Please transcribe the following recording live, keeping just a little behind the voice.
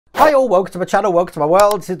Hi all, welcome to my channel, welcome to my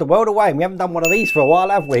world. This is the World of Wayne. We haven't done one of these for a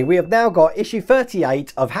while, have we? We have now got issue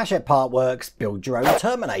 38 of Hachette Partworks Build Your Own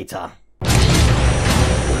Terminator.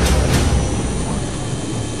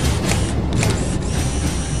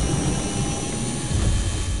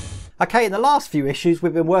 Okay, in the last few issues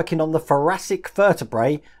we've been working on the thoracic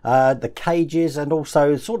vertebrae, the cages, and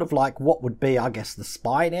also sort of like what would be, I guess, the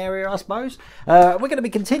spine area, I suppose. We're going to be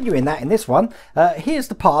continuing that in this one. Here's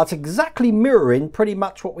the part exactly mirroring pretty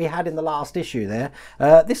much what we had in the last issue there.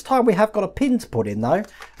 This time we have got a pin to put in though.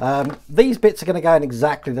 These bits are going to go in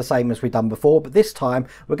exactly the same as we've done before, but this time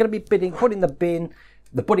we're going to be putting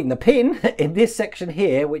the pin in this section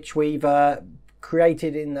here, which we've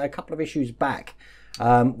created in a couple of issues back.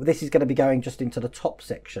 This is going to be going just into the top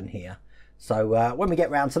section here. So when we get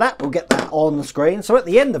round to that, we'll get that on the screen. So at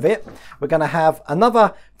the end of it, we're going to have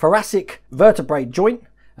another thoracic vertebrae joint,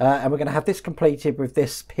 and we're going to have this completed with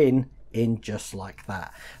this pin in just like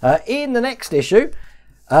that. In the next issue,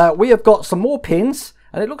 we have got some more pins,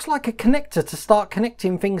 and it looks like a connector to start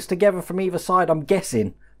connecting things together from either side, I'm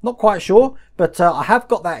guessing. Not quite sure, but I have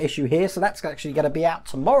got that issue here, so that's actually going to be out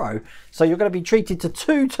tomorrow. So you're going to be treated to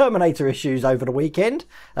 2 Terminator issues over the weekend,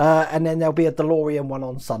 and then there'll be a DeLorean one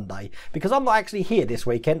on Sunday. Because I'm not actually here this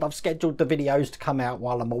weekend, I've scheduled the videos to come out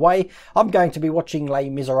while I'm away. I'm going to be watching Les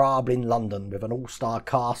Miserables in London with an all-star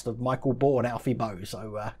cast of Michael Bourne and Alfie Boe,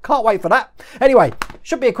 so can't wait for that. Anyway,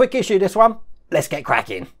 should be a quick issue this one. Let's get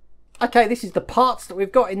cracking. Okay, this is the parts that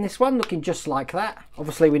we've got in this one, looking just like that.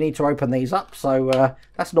 Obviously, we need to open these up, so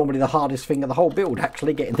that's normally the hardest thing of the whole build,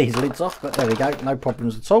 actually, getting these lids off. But there we go, no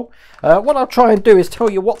problems at all. What I'll try and do is tell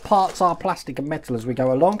you what parts are plastic and metal as we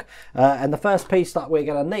go along. And the first piece that we're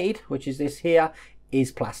going to need, which is this here,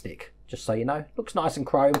 is plastic. Just so you know, looks nice and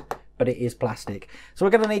chrome, but it is plastic. So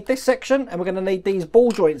we're going to need this section, and we're going to need these ball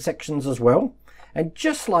joint sections as well. And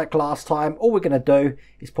just like last time, all we're going to do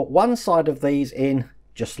is put one side of these in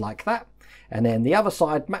just like that, and then the other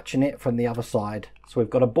side matching it from the other side. So we've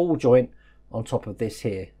got a ball joint on top of this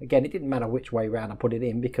here. Again, it didn't matter which way round I put it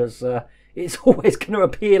in because it's always going to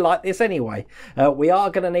appear like this anyway. We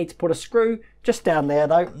are going to need to put a screw just down there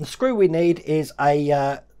though. The screw we need is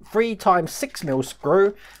a 3x6mm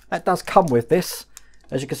screw. That does come with this.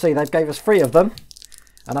 As you can see, they gave us 3 of them,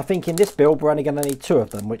 and I think in this build we're only going to need 2 of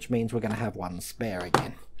them, which means we're going to have 1 spare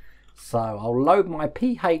again. So I'll load my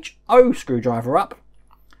PHO screwdriver up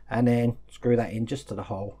and then screw that in just to the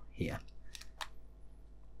hole here.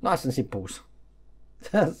 Nice and simple.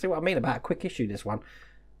 See what I mean about a quick issue, this one.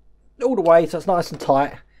 All the way, so it's nice and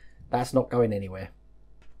tight. That's not going anywhere.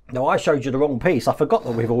 Now, I showed you the wrong piece. I forgot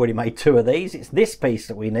that we've already made 2 of these. It's this piece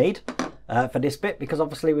that we need for this bit, because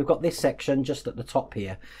obviously we've got this section just at the top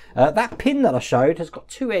here. That pin that I showed has got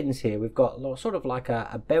 2 ends here. We've got sort of like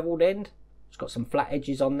a beveled end. It's got some flat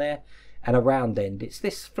edges on there, and a round end. It's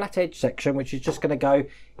this flat edge section which is just going to go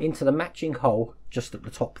into the matching hole just at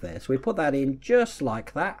the top there. So we put that in just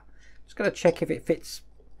like that. Just going to check if it fits.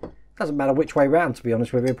 Doesn't matter which way round, to be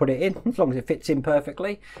honest with you, we put it in, as long as it fits in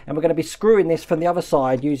perfectly. And we're going to be screwing this from the other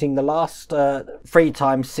side using the last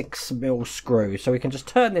 3x6mm screw. So we can just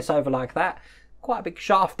turn this over like that. Quite a big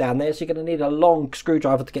shaft down there, so you're going to need a long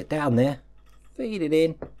screwdriver to get down there. Feed it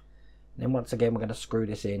in. And then once again we're going to screw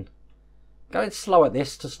this in. Going slow at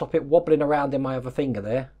this to stop it wobbling around in my other finger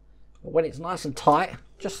there. But when it's nice and tight,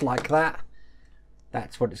 just like that,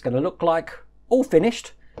 that's what it's going to look like. All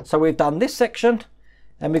finished. So we've done this section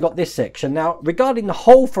and we've got this section. Now, regarding the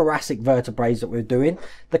whole thoracic vertebrae that we're doing,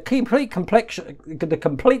 the complete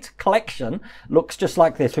collection looks just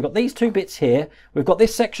like this. We've got these 2 bits here. We've got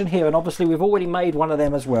this section here, and obviously we've already made one of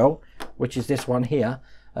them as well, which is this one here.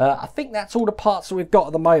 I think that's all the parts that we've got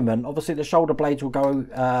at the moment. Obviously the shoulder blades will go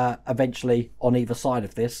eventually on either side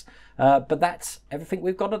of this, but that's everything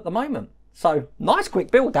we've got at the moment. So nice quick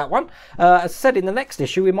build, that one. As I said, in the next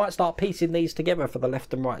issue we might start piecing these together for the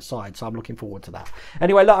left and right side, so I'm looking forward to that.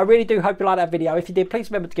 Anyway, look, I really do hope you liked that video. If you did, please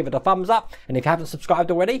remember to give it a thumbs up, and if you haven't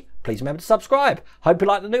subscribed already, please remember to subscribe. Hope you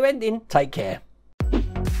like the new ending. Take care.